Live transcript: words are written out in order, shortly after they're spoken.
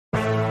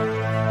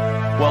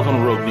Welcome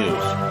to Rogue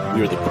News.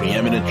 We are the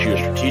preeminent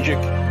geostrategic,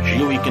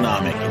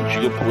 geoeconomic, and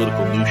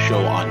geopolitical news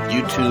show on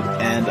YouTube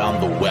and on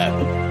the web.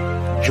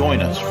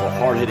 Join us for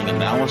hard-hitting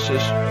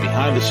analysis,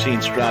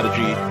 behind-the-scenes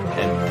strategy,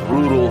 and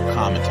brutal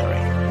commentary.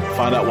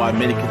 Find out why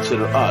many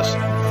consider us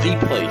the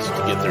place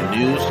to get their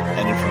news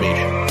and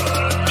information.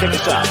 Check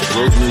us out at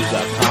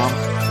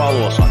roguenews.com.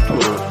 Follow us on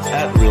Twitter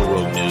at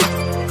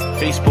RealRogueNews,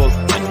 Facebook,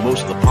 and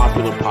most of the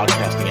popular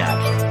podcasting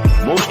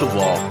apps. Most of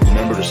all,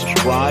 remember to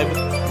subscribe,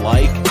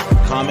 like,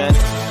 comment,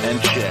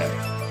 and share.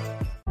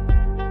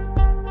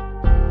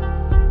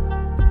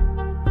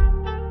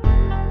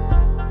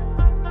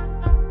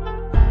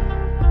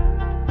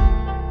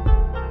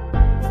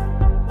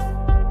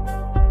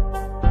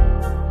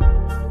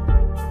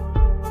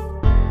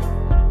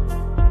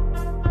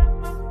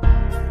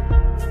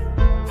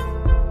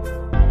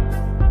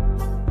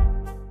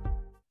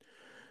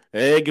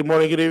 Hey, good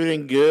morning, good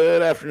evening,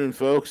 good afternoon,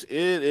 folks.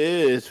 It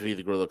is Feed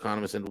the Guerrilla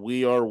Economist, and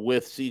we are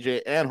with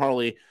CJ and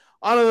Harley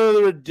on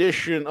another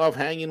edition of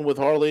Hanging with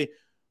Harley.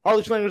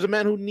 Harley Schlanger is a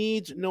man who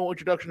needs no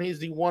introduction. He's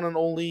the one and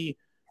only,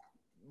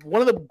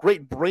 one of the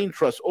great brain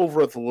trusts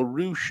over at the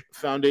LaRouche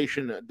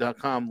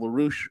Foundation.com, the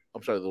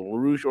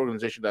LaRouche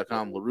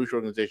Organization.com,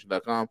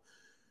 LaRoucheOrganization.com,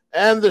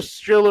 and the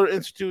Schiller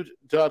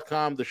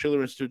Institute.com, the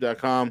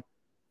SchillerInstitute.com.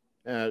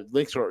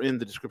 Links are in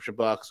the description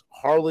box.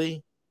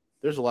 Harley,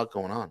 there's a lot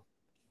going on.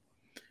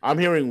 I'm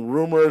hearing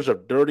rumors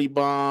of dirty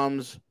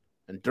bombs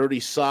and dirty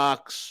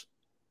socks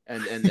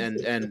and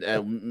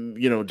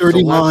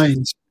dirty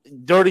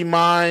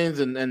minds,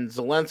 and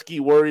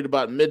Zelensky worried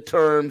about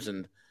midterms.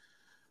 And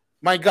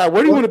my God,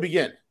 where do you want to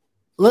begin?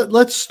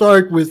 Let's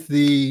start with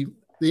the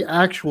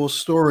actual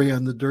story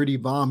on the dirty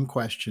bomb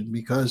question,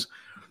 because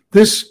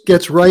this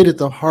gets right at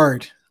the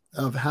heart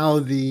of how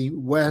the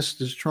West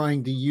is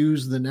trying to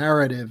use the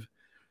narrative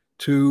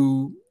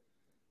to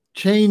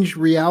change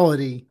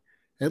reality,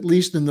 at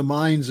least in the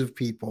minds of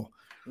people.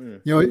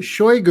 You know,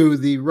 Shoigu,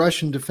 the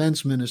Russian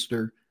defense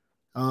minister,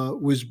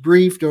 was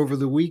briefed over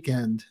the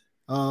weekend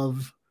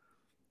of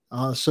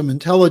some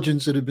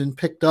intelligence that had been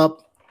picked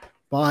up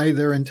by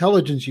their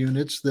intelligence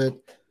units that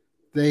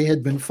they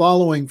had been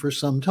following for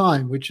some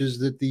time, which is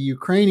that the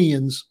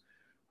Ukrainians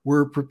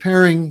were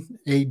preparing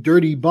a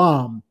dirty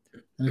bomb.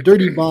 And a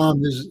dirty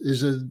bomb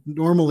is a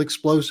normal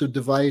explosive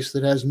device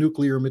that has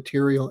nuclear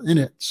material in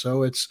it.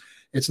 So it's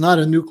not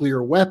a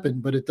nuclear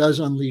weapon, but it does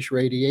unleash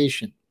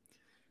radiation.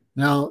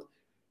 Now,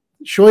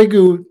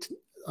 Shoigu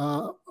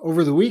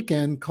over the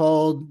weekend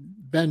called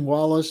Ben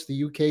Wallace,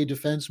 the UK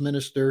defense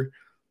minister,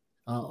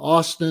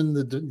 Austin,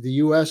 the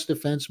US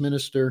defense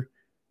minister,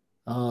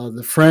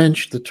 the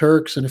French, the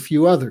Turks, and a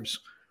few others.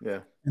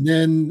 Yeah. And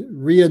then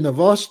RIA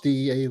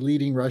Novosti, a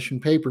leading Russian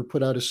paper,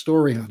 put out a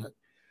story on it.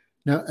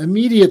 Now,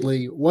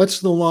 immediately,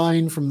 what's the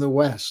line from the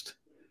West?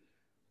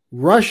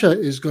 Russia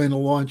is going to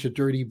launch a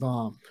dirty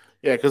bomb.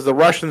 Yeah, because the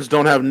Russians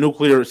don't have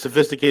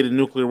sophisticated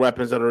nuclear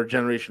weapons that are a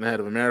generation ahead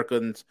of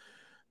Americans.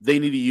 They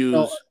need to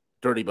use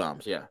dirty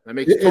bombs. Yeah, that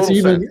makes total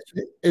sense.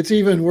 It's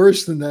even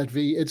worse than that,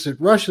 V. It's that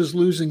Russia's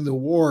losing the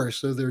war,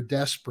 so they're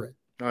desperate.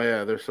 Oh,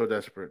 yeah, they're so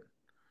desperate.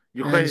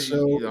 Ukraine is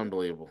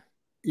unbelievable.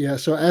 Yeah,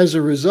 so as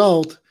a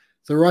result,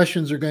 the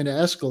Russians are going to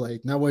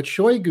escalate. Now, what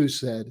Shoigu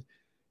said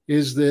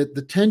is that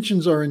the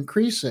tensions are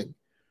increasing.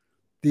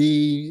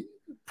 The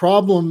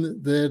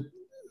problem that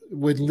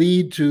would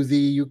lead to the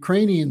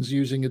Ukrainians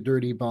using a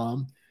dirty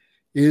bomb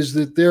is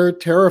that they're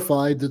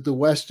terrified that the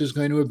West is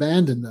going to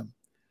abandon them.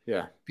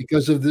 Yeah.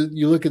 Because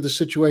you look at the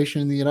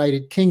situation in the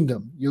United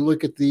Kingdom, you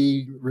look at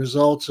the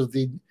results of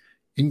the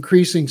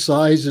increasing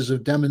sizes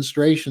of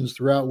demonstrations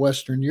throughout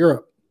Western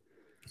Europe.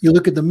 You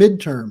look at the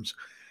midterms.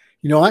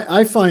 You know,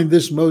 I find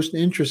this most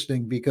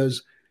interesting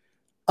because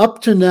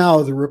up to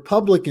now, the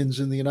Republicans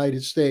in the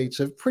United States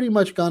have pretty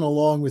much gone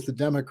along with the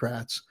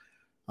Democrats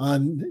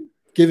on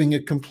giving a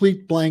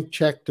complete blank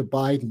check to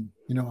Biden,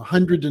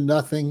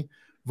 100-0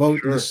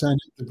 vote in the Senate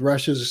that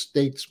Russia's a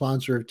state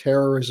sponsor of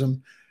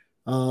terrorism,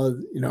 a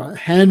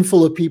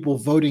handful of people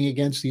voting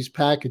against these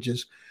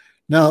packages.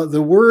 Now,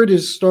 the word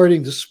is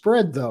starting to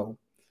spread, though,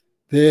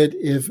 that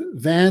if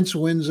Vance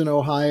wins in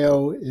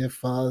Ohio,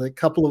 if a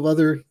couple of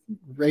other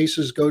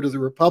races go to the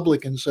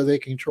Republicans so they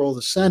control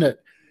the Senate,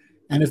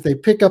 and if they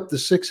pick up the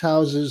 6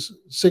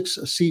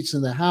 seats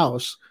in the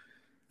House,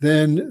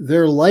 then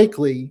they're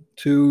likely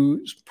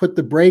to put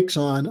the brakes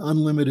on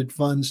unlimited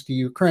funds to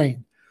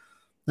Ukraine.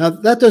 Now,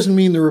 that doesn't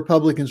mean the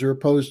Republicans are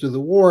opposed to the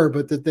war,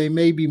 but that they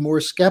may be more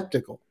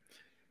skeptical.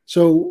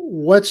 So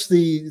what's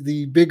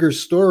the bigger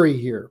story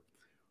here?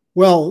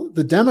 Well,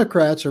 the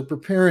Democrats are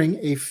preparing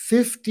a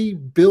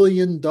 $50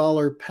 billion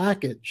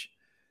package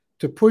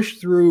to push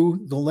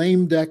through the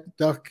lame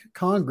duck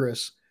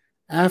Congress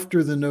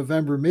after the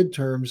November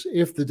midterms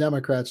if the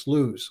Democrats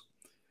lose.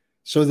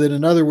 So that,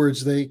 in other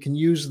words, they can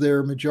use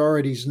their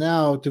majorities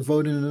now to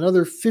vote in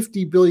another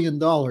 $50 billion.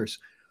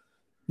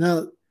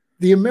 Now,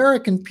 the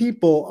American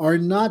people are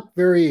not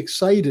very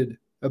excited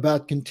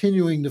about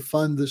continuing to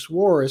fund this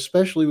war,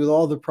 especially with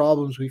all the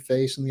problems we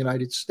face in the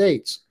United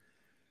States.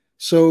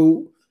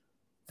 So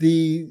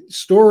the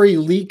story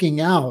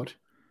leaking out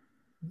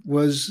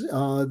was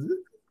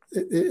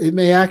it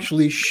may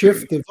actually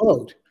shift the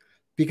vote,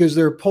 because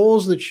there are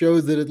polls that show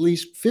that at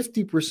least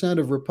 50%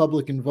 of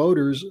Republican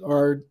voters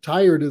are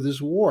tired of this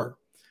war.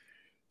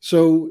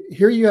 So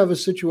here you have a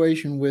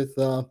situation with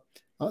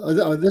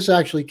this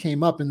actually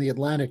came up in the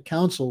Atlantic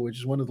Council, which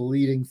is one of the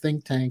leading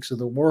think tanks of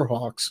the war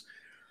hawks.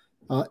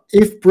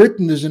 If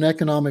Britain is in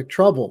economic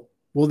trouble,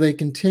 will they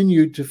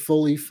continue to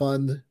fully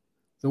fund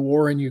the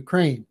war in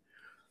Ukraine?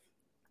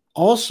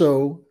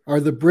 Also, are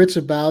the Brits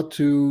about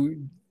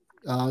to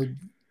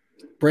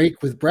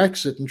break with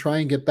Brexit and try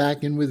and get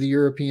back in with the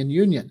European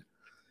Union,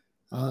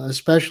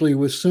 especially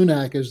with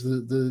Sunak as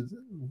the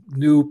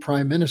new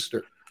prime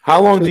minister? How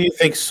long do you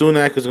think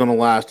Sunak is going to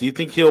last? Do you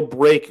think he'll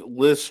break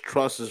Liz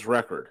Truss's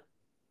record?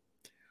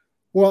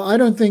 Well, I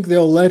don't think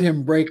they'll let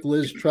him break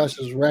Liz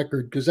Truss's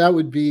record, because that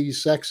would be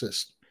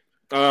sexist.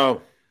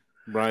 Oh,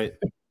 right.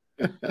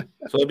 So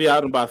he'll be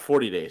out in about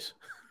 40 days.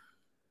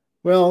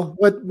 Well,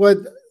 what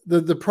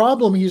the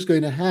problem he's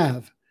going to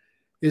have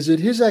is that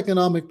his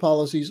economic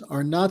policies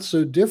are not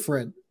so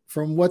different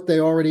from what they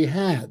already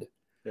had.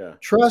 Yeah.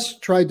 Truss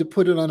tried to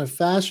put it on a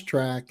fast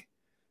track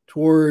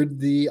toward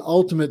the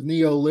ultimate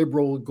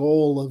neoliberal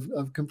goal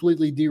of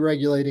completely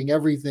deregulating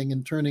everything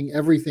and turning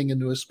everything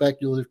into a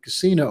speculative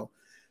casino.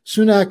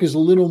 Sunak is a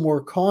little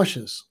more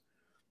cautious,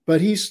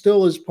 but he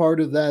still is part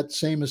of that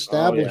same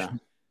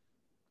establishment.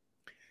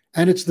 Oh,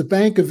 yeah. And it's the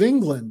Bank of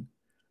England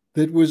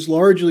that was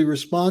largely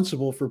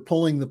responsible for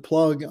pulling the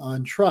plug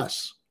on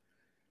Truss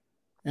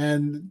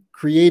and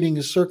creating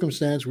a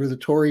circumstance where the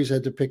Tories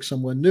had to pick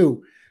someone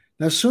new.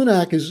 Now,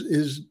 Sunak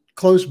is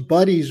close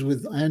buddies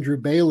with Andrew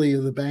Bailey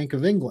of the Bank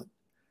of England,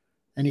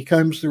 and he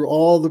comes through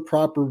all the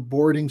proper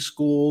boarding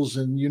schools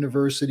and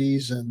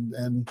universities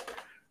and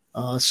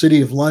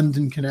City of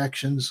London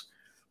connections.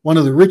 One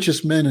of the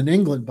richest men in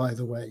England, by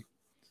the way,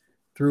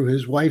 through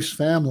his wife's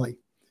family.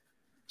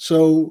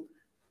 So,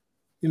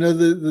 you know,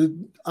 the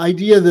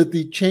idea that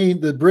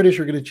the British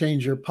are going to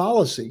change their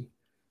policy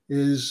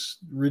is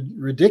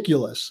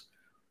ridiculous.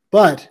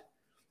 But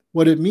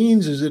what it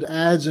means is it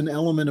adds an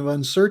element of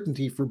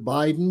uncertainty for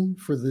Biden,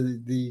 for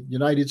the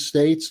United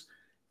States,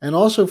 and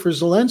also for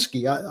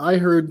Zelensky. I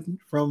heard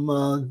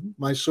from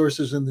my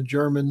sources in the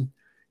German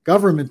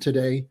government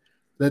today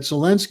that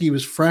Zelensky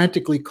was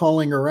frantically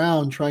calling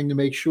around trying to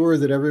make sure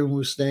that everyone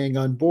was staying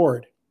on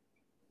board.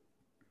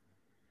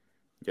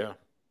 Yeah,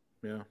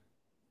 yeah.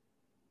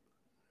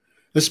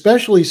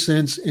 Especially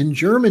since in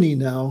Germany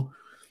now,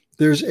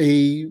 there's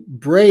a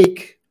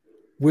break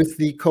with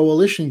the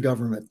coalition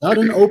government, not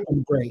an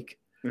open break,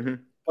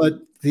 but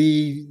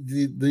the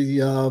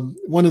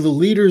one of the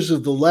leaders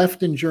of the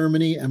left in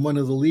Germany and one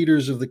of the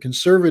leaders of the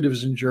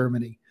conservatives in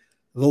Germany.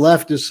 The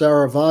left is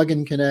Sarah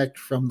Wagenknecht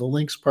from the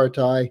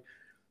Linkspartei.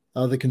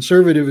 The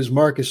conservative is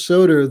Markus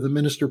Söder, the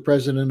minister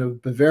president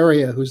of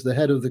Bavaria, who's the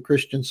head of the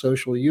Christian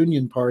Social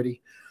Union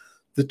Party.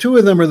 The two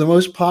of them are the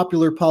most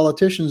popular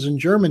politicians in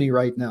Germany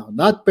right now.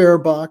 Not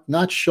Baerbock,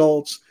 not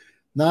Scholz,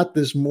 not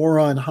this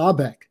moron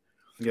Habeck.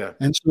 Yeah.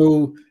 And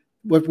so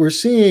what we're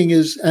seeing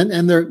is,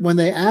 and when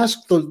they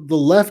asked the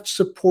left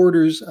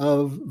supporters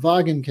of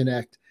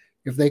Wagenknecht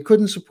if they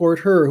couldn't support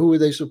her, who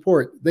would they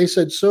support? They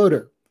said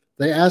Söder.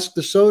 They asked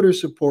the Söder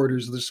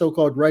supporters, the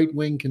so-called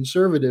right-wing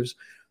conservatives,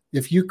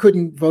 if you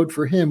couldn't vote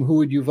for him, who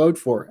would you vote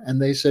for? And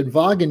they said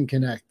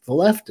Wagenknecht, the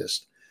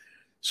leftist.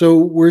 So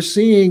we're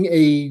seeing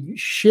a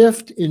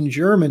shift in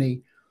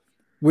Germany,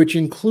 which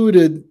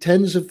included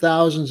tens of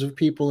thousands of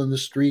people in the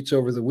streets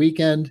over the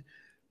weekend.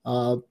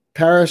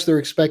 Paris, they're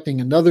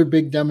expecting another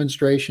big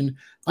demonstration.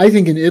 I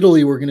think in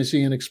Italy, we're going to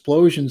see an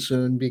explosion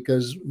soon,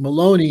 because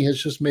Meloni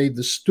has just made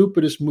the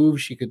stupidest move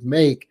she could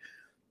make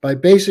by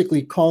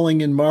basically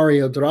calling in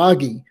Mario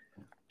Draghi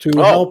to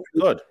help.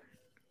 Good.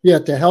 Yeah,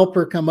 to help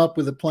her come up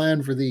with a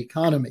plan for the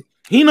economy.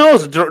 He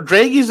knows.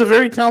 Draghi's a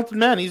very talented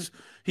man.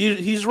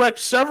 He's wrecked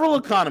several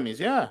economies.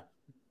 Yeah.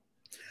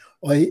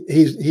 Well,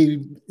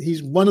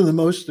 he's one of the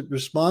most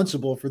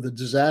responsible for the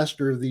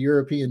disaster of the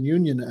European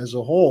Union as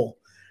a whole.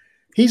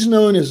 He's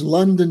known as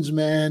London's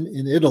man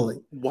in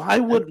Italy. Why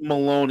would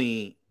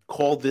Meloni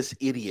call this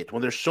idiot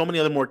when there's so many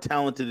other more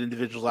talented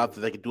individuals out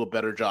there that could do a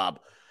better job?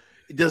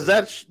 Does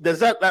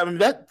that I mean,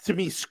 that to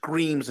me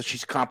screams that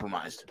she's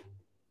compromised?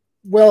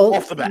 Well,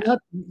 off the bat.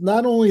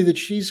 Not only that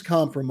she's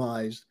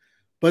compromised,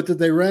 but that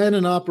they ran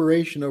an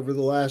operation over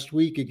the last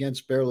week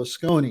against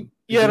Berlusconi.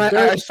 Yeah, and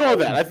I saw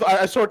that.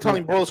 I saw her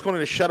telling Berlusconi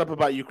to shut up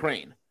about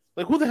Ukraine.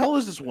 Like, who the hell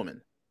is this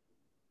woman?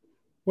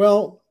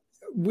 Well,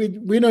 we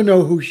don't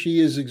know who she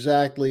is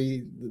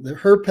exactly.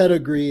 Her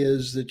pedigree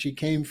is that she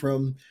came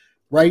from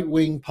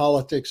right-wing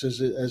politics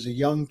as a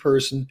young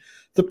person.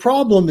 The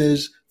problem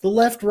is the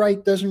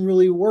left-right doesn't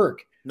really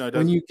work. No, it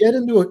doesn't. When you get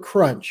into a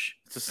crunch,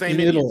 it's the same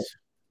in Italy.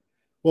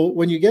 Well,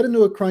 when you get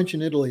into a crunch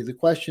in Italy, the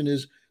question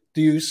is,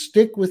 do you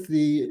stick with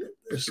the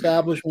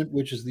establishment,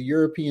 which is the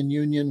European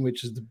Union,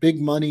 which is the big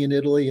money in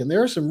Italy? And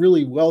there are some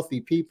really wealthy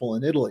people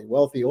in Italy,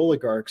 wealthy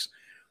oligarchs.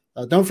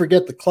 Don't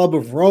forget the Club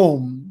of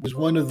Rome was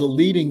one of the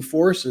leading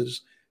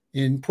forces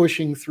in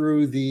pushing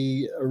through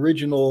the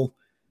original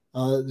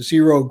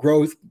zero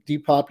growth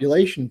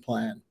depopulation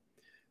plan.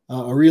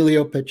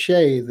 Aurelio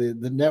Peche,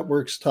 the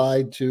networks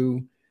tied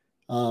to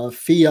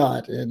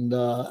Fiat and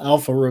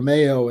Alfa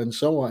Romeo and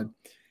so on.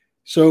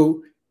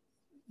 So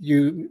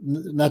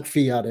not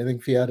Fiat, I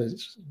think Fiat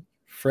is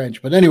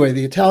French, but anyway,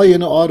 the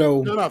Italian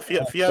auto. No,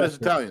 Fiat is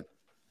Italian.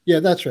 Yeah,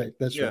 that's right.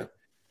 That's Yeah. right.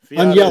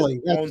 Fiat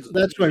Agnelli. owns,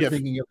 That's what I'm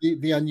thinking of.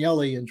 The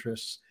Agnelli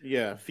interests.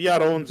 Yeah,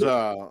 Fiat owns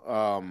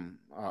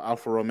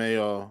Alfa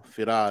Romeo,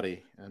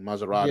 Ferrari, and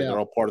Maserati. Yeah. They're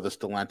all part of the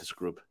Stellantis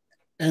group.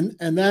 And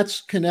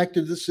that's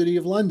connected to the city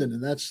of London,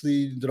 and that's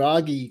the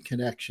Draghi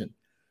connection.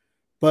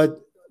 But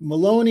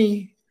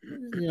Maloney,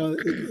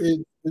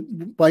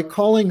 by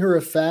calling her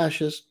a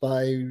fascist,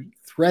 by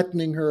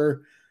threatening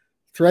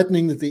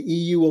that the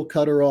EU will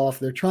cut her off,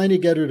 they're trying to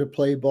get her to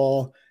play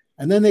ball.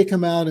 And then they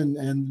come out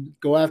and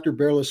go after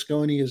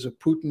Berlusconi as a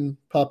Putin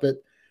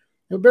puppet.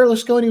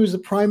 Berlusconi was the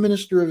prime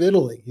minister of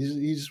Italy.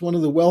 He's one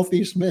of the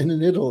wealthiest men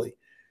in Italy.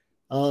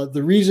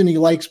 The reason he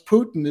likes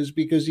Putin is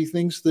because he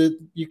thinks that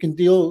you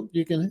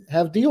can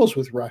have deals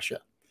with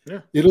Russia.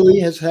 Yeah. Italy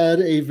has had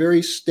a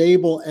very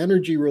stable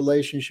energy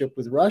relationship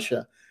with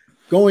Russia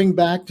going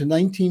back to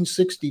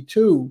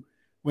 1962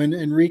 when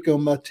Enrico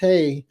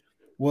Mattei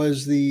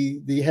was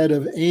the head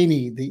of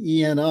ENI,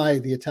 the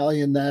ENI, the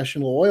Italian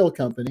National Oil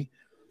Company.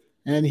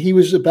 And he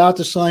was about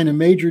to sign a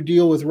major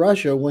deal with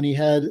Russia when he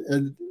had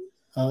an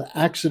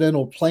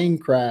accidental plane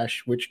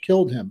crash, which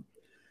killed him.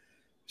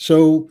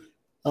 So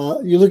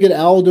you look at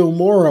Aldo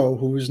Moro,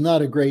 who was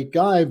not a great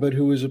guy, but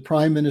who was a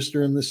prime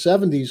minister in the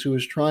 70s who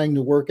was trying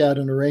to work out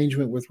an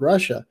arrangement with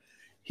Russia.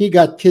 He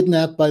got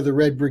kidnapped by the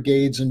Red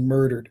Brigades and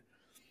murdered.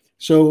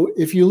 So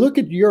if you look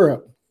at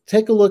Europe,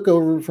 take a look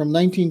over from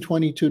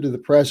 1922 to the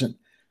present.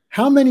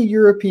 How many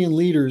European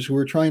leaders who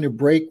were trying to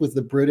break with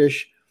the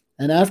British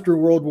and after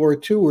World War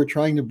II were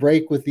trying to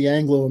break with the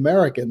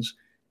Anglo-Americans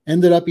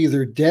ended up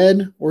either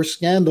dead or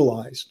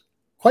scandalized?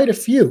 Quite a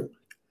few.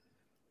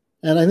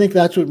 And I think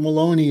that's what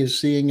Maloney is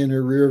seeing in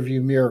her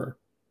rearview mirror.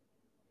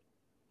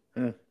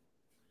 Mm.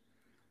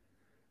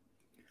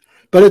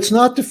 But it's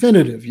not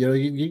definitive.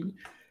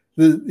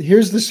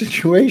 Here's the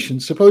situation.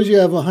 Suppose you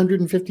have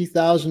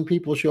 150,000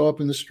 people show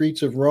up in the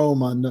streets of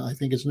Rome on, I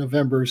think it's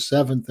November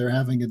 7th, they're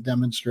having a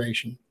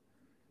demonstration.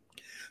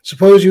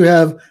 Suppose you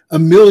have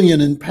 1 million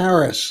in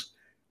Paris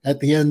at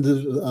the end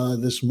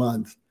of this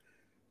month.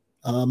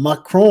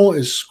 Macron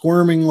is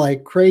squirming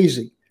like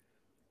crazy.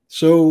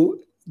 So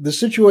the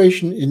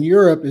situation in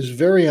Europe is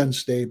very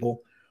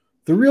unstable.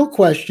 The real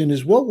question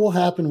is what will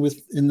happen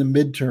in the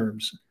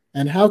midterms,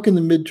 and how can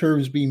the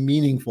midterms be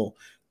meaningful?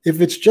 If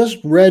it's just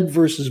red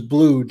versus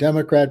blue,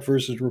 Democrat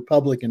versus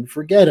Republican,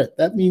 forget it.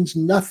 That means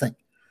nothing.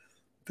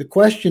 The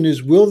question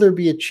is, will there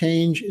be a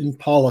change in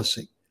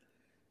policy?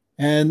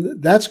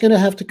 And that's going to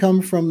have to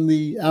come from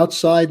the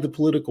outside the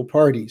political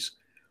parties.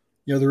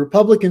 The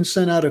Republicans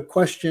sent out a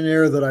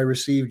questionnaire that I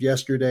received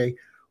yesterday.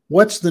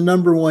 What's the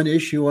number one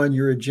issue on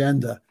your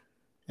agenda?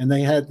 And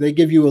they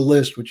give you a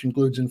list, which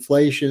includes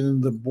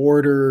inflation, the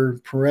border,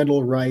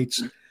 parental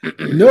rights.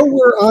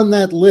 Nowhere on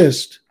that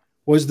list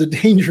was the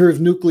danger of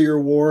nuclear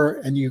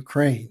war and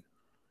Ukraine.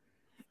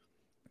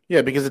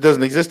 Yeah, because it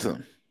doesn't exist to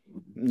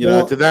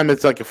them. To them,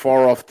 it's like a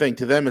far off thing.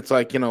 To them, it's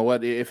like,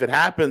 what, if it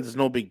happens, it's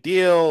no big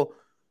deal.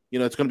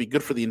 It's going to be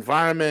good for the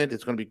environment.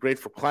 It's going to be great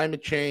for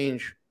climate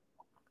change.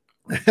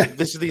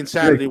 This is the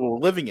insanity we're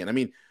living in. I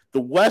mean, the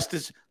West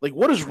is like,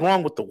 what is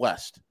wrong with the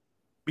West?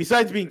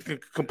 Besides being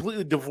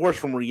completely divorced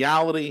from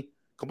reality,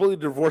 completely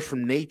divorced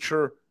from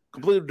nature,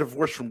 completely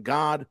divorced from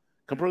God,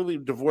 completely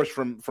divorced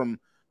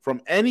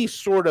from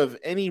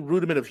any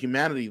rudiment of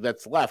humanity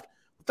that's left.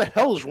 What the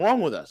hell is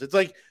wrong with us? It's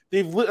like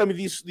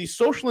these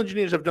social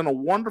engineers have done a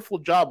wonderful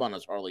job on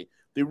us, Harley.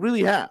 They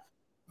really have.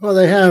 Well,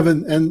 they have,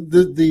 and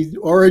the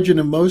origin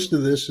of most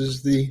of this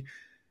is the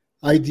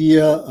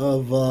idea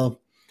of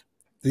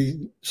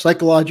the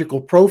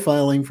psychological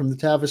profiling from the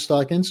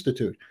Tavistock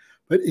Institute.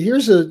 But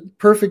here's a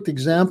perfect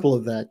example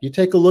of that. You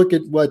take a look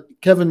at what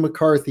Kevin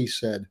McCarthy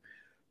said.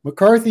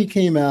 McCarthy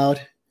came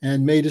out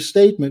and made a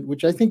statement,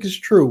 which I think is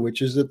true,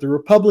 which is that the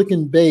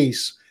Republican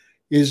base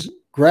is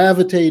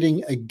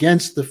gravitating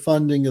against the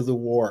funding of the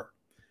war.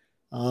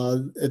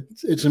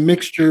 It's a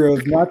mixture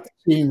of not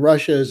seeing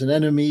Russia as an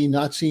enemy,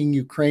 not seeing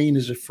Ukraine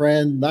as a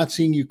friend, not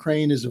seeing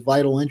Ukraine as a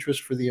vital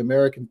interest for the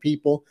American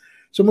people.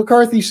 So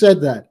McCarthy said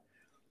that.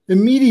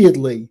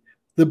 Immediately,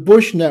 the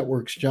Bush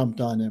networks jumped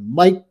on him.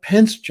 Mike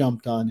Pence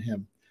jumped on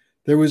him.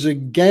 There was a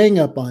gang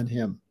up on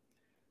him.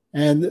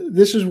 And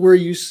this is where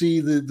you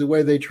see the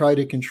way they try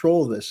to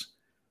control this,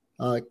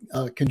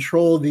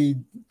 control the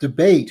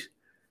debate.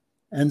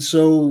 And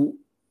so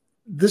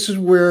this is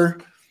where,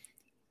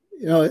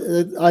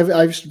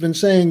 I've been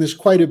saying this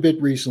quite a bit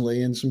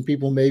recently, and some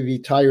people may be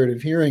tired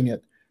of hearing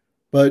it,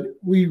 but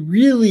we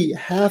really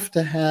have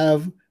to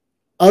have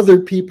other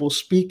people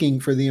speaking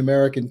for the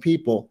American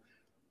people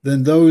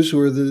than those who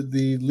are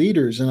the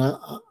leaders. And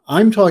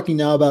I'm talking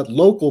now about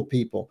local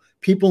people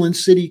in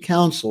city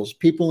councils,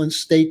 people in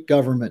state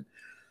government.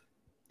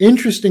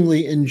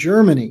 Interestingly, in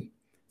Germany,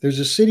 there's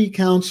a city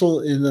council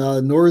in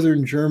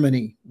northern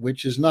Germany,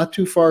 which is not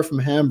too far from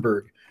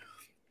Hamburg.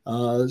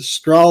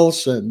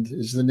 Stralsund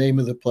is the name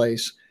of the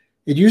place.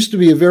 It used to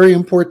be a very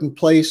important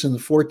place in the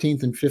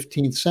 14th and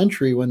 15th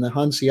century when the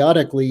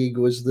Hanseatic League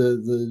was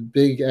the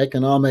big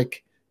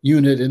economic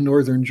unit in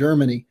northern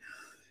Germany.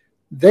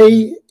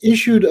 They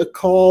issued a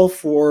call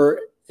for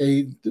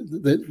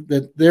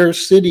that their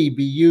city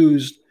be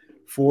used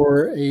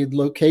for a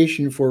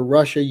location for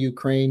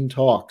Russia-Ukraine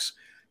talks.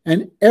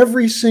 And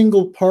every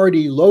single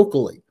party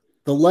locally,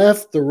 the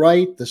left, the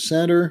right, the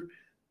center,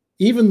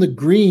 even the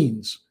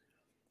Greens,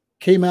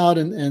 came out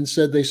and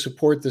said they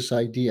support this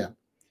idea.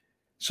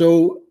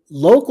 So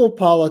local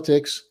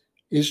politics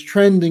is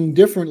trending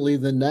differently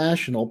than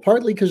national,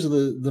 partly because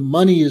the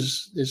money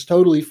is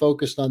totally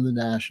focused on the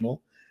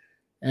national.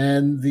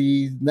 And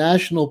the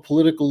national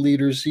political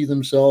leaders see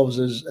themselves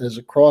as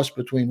a cross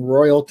between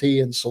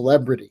royalty and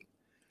celebrity.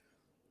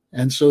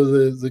 And so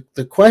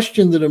the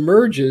question that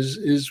emerges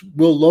is,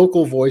 will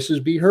local voices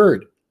be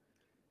heard?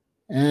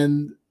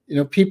 And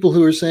people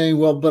who are saying,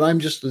 well, but I'm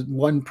just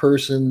one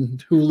person,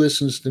 who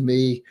listens to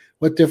me?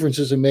 What difference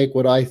does it make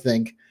what I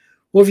think?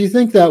 Well, if you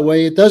think that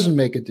way, it doesn't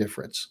make a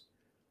difference.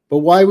 But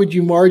why would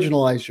you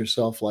marginalize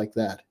yourself like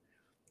that?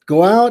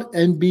 Go out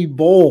and be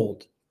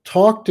bold.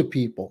 Talk to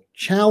people.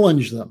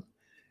 Challenge them.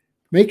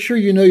 Make sure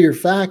you know your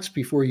facts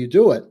before you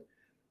do it.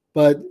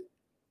 But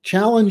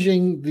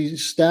challenging the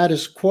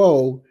status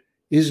quo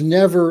is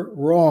never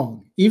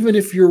wrong. Even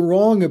if you're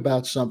wrong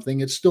about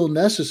something, it's still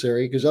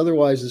necessary, because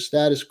otherwise the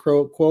status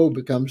quo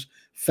becomes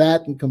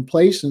fat and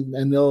complacent,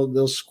 and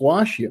they'll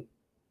squash you.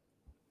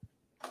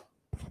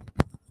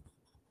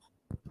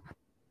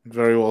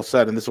 Very well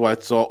said. And this is why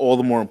it's all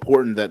the more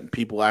important that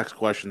people ask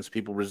questions,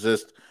 people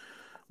resist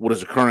what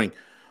is occurring.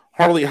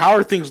 Harley, how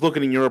are things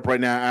looking in Europe right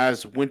now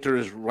as winter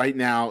is right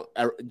now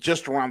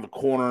just around the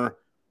corner?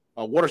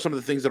 What are some of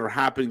the things that are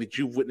happening that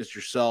you've witnessed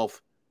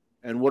yourself?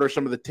 And what are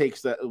some of the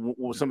things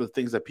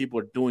that people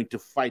are doing to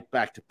fight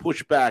back, to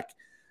push back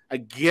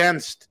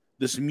against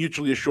this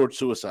mutually assured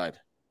suicide?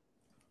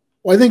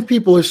 Well, I think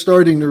people are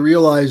starting to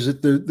realize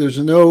that there's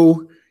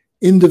no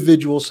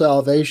individual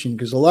salvation,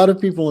 because a lot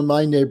of people in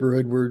my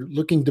neighborhood were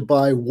looking to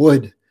buy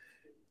wood,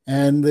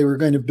 and they were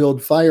going to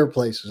build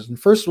fireplaces. And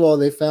first of all,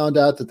 they found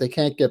out that they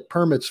can't get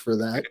permits for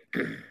that.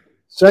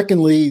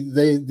 Secondly,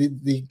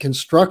 the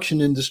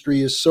construction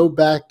industry is so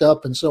backed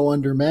up and so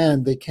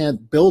undermanned, they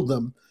can't build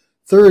them.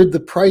 Third, the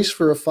price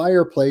for a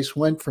fireplace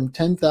went from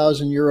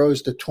 10,000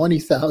 euros to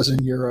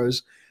 20,000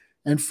 euros.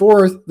 And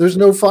fourth, there's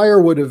no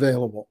firewood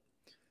available.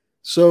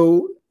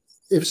 So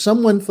if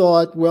someone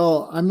thought,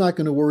 well, I'm not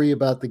going to worry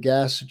about the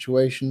gas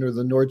situation or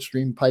the Nord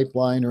Stream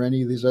pipeline or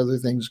any of these other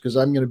things because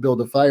I'm going to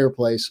build a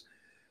fireplace,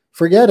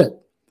 forget it.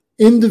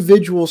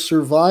 Individual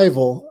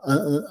survival,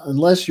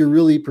 unless you're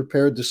really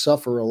prepared to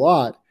suffer a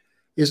lot,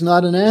 is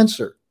not an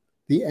answer.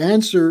 The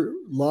answer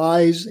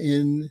lies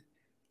in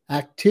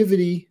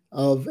activity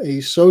of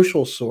a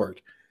social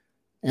sort.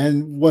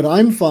 And what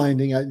I'm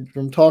finding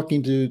from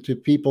talking to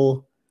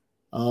people,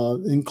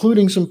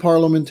 including some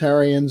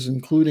parliamentarians,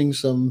 including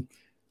some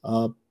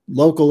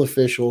local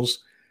officials,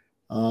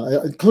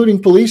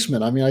 including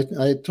policemen. I mean,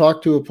 I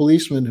talked to a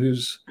policeman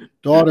whose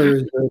daughter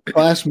is a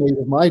classmate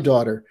of my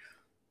daughter.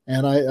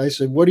 And I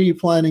said, what are you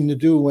planning to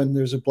do when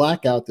there's a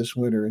blackout this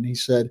winter? And he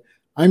said,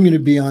 I'm going to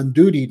be on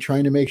duty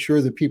trying to make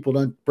sure that people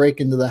don't break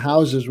into the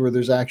houses where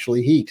there's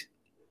actually heat.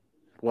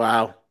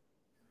 Wow.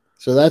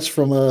 So that's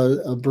from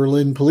a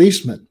Berlin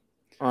policeman.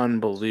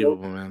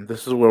 Unbelievable, man.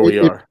 This is where we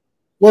are.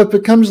 Well, it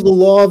becomes the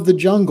law of the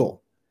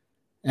jungle.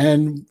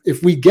 And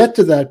if we get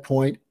to that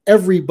point,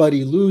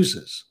 everybody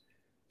loses.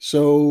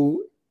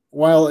 So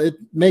while it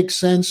makes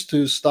sense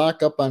to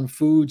stock up on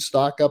food,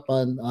 stock up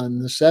on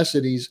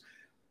necessities,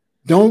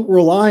 don't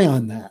rely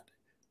on that.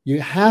 You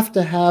have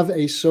to have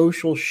a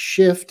social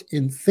shift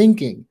in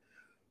thinking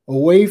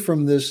away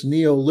from this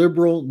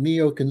neoliberal,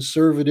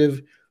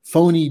 neoconservative,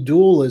 phony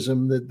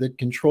dualism that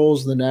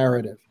controls the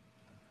narrative.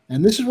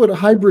 And this is what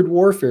hybrid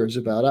warfare is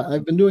about.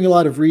 I've been doing a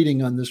lot of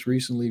reading on this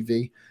recently,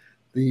 V.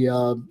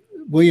 The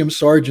William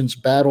Sargent's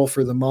Battle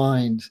for the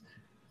Mind.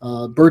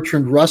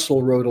 Bertrand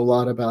Russell wrote a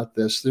lot about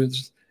this.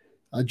 There's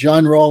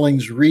John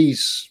Rawlings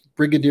Rees,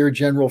 Brigadier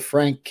General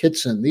Frank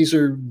Kitson. These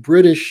are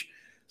British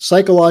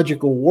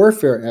psychological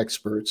warfare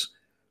experts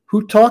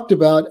who talked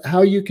about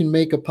how you can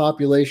make a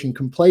population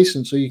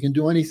complacent so you can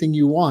do anything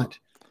you want.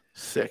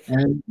 Sick.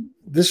 And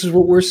this is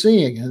what we're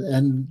seeing.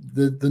 And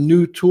the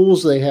new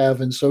tools they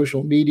have in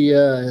social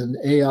media and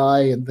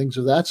AI and things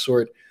of that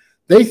sort,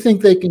 they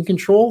think they can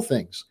control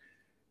things.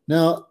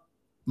 Now,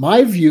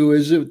 my view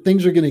is that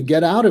things are going to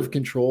get out of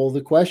control. The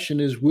question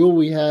is, will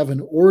we have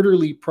an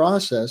orderly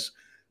process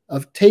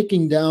of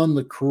taking down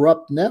the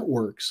corrupt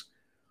networks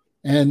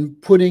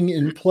and putting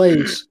in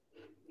place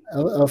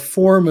a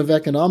form of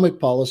economic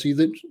policy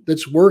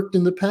that's worked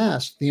in the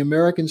past, the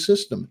American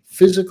system,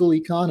 physical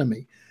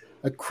economy,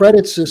 a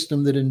credit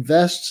system that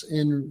invests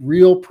in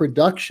real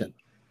production.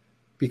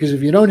 Because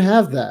if you don't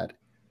have that,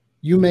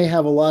 you may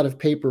have a lot of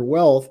paper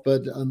wealth,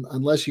 but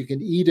unless you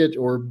can eat it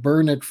or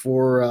burn it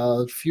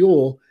for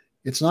fuel,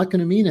 it's not going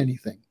to mean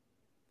anything.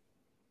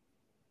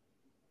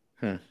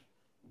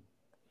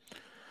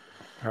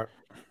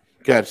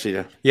 Gotcha.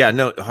 Yeah. Yeah,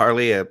 no,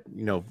 Harley,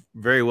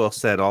 very well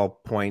said. All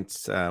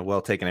points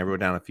well taken. I wrote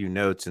down a few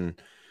notes and,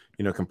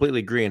 completely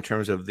agree in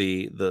terms of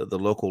the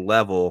local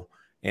level.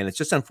 And it's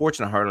just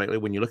unfortunate, Harley,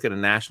 when you look at a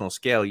national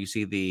scale, you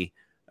see the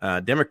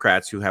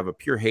Democrats who have a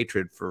pure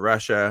hatred for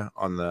Russia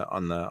on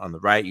the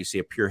right. You see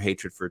a pure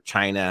hatred for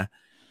China.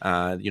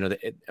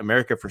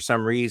 America, for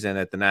some reason,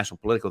 at the national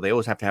political, they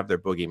always have to have their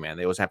boogeyman.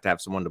 They always have to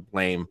have someone to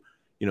blame,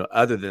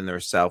 other than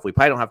themselves. We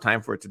probably don't have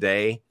time for it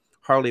today,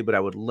 Harley, but I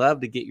would love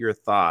to get your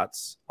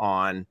thoughts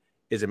on,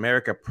 is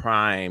America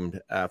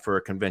primed for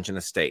a convention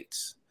of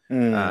states?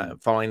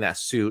 Following that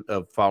suit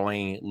of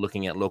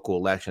looking at local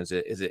elections,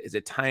 is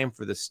it time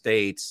for the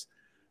states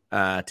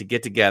to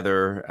get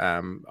together?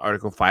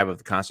 Article 5 of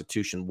the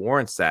Constitution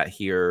warrants that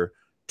here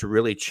to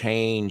really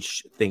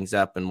change things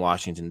up in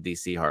Washington,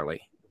 D.C.,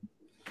 Harley.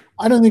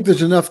 I don't think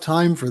there's enough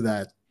time for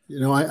that.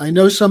 I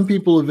know some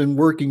people have been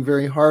working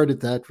very hard at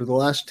that for the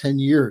last 10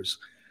 years.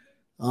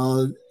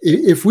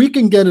 If we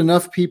can get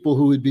enough people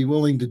who would be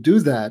willing to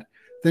do that,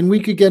 then we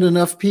could get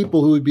enough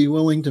people who would be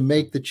willing to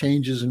make the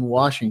changes in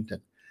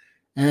Washington.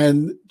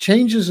 And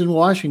changes in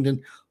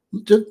Washington,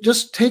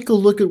 just take a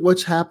look at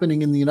what's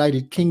happening in the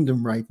United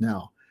Kingdom right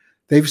now.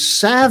 They've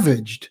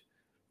savaged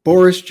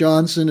Boris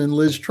Johnson and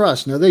Liz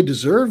Truss. Now, they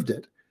deserved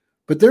it,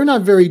 but they're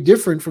not very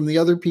different from the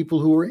other people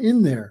who are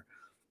in there.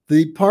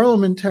 The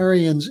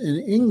parliamentarians in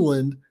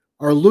England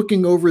are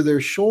looking over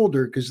their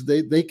shoulder because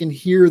they can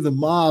hear the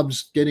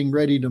mobs getting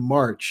ready to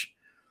march.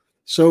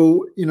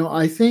 So,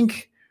 I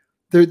think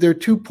there are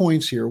 2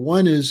 points here.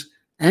 One is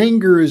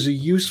anger is a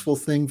useful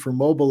thing for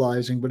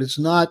mobilizing, but it's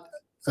not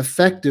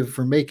effective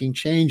for making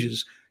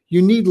changes.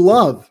 You need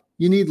love.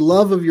 You need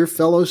love of your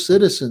fellow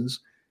citizens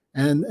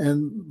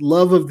and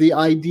love of the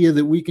idea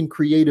that we can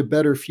create a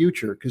better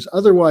future. Because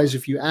otherwise,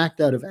 if you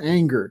act out of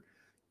anger,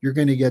 you're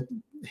going to get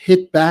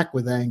hit back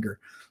with anger.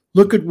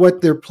 Look at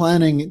what they're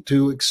planning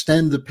to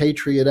extend the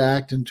Patriot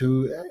Act and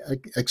to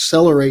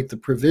accelerate the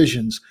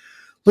provisions.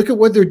 Look at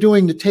what they're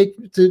doing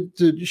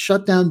to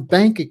shut down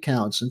bank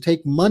accounts and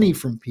take money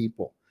from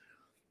people.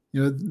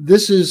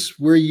 This is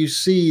where you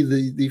see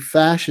the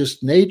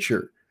fascist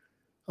nature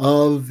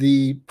of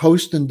the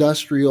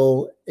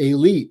post-industrial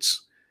elites.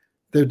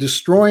 They're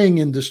destroying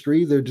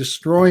industry, they're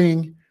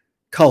destroying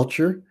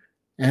culture,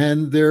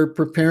 and they're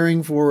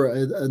preparing for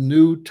a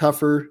new,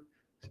 tougher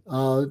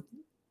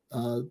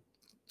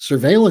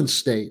surveillance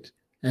state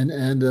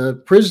and a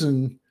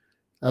prison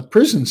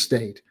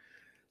state.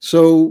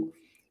 So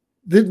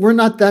we're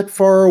not that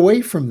far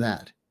away from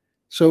that.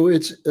 So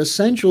it's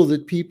essential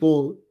that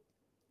people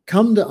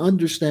come to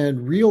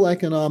understand real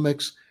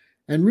economics,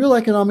 and real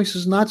economics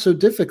is not so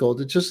difficult.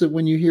 It's just that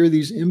when you hear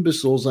these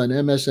imbeciles on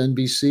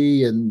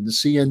MSNBC and the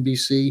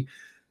CNBC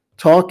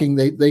talking,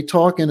 they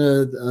talk in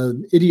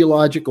an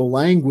ideological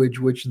language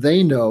which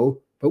they know,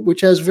 but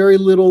which has very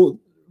little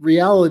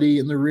reality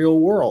in the real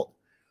world.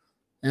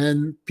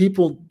 And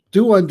people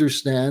do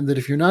understand that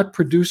if you're not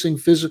producing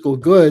physical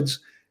goods,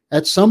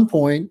 at some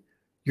point,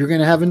 you're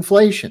going to have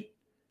inflation.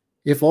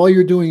 If all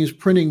you're doing is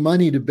printing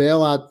money to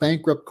bail out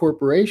bankrupt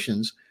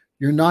corporations,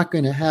 you're not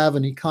going to have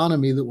an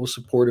economy that will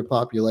support a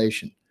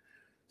population.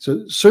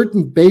 So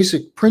certain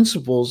basic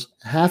principles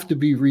have to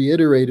be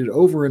reiterated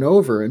over and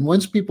over. And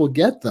once people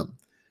get them,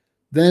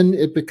 then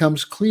it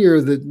becomes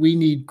clear that we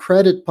need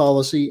credit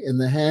policy in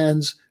the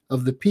hands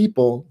of the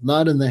people,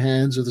 not in the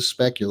hands of the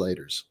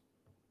speculators.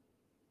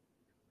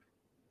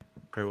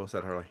 Very well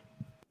said, Harley.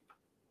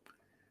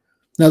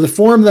 Now, the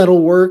form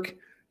that'll work,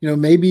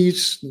 maybe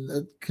it's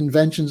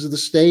conventions of the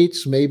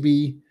states,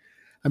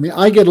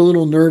 I get a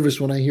little nervous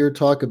when I hear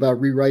talk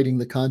about rewriting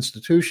the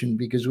Constitution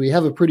because we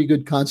have a pretty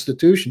good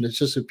Constitution. It's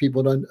just that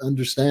people don't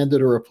understand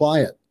it or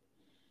apply it.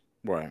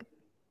 Right.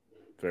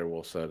 Very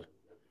well said.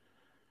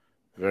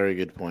 Very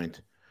good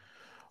point.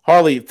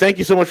 Harley, thank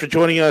you so much for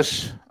joining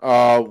us.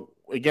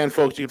 Again,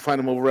 folks, you can find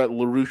them over at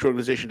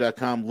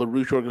LaRoucheOrganization.com,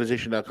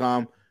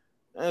 LaRoucheOrganization.com,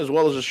 as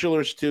well as the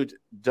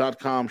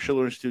SchillerInstitute.com,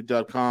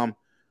 SchillerInstitute.com.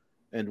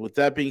 And with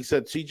that being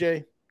said,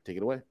 CJ, take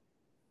it away.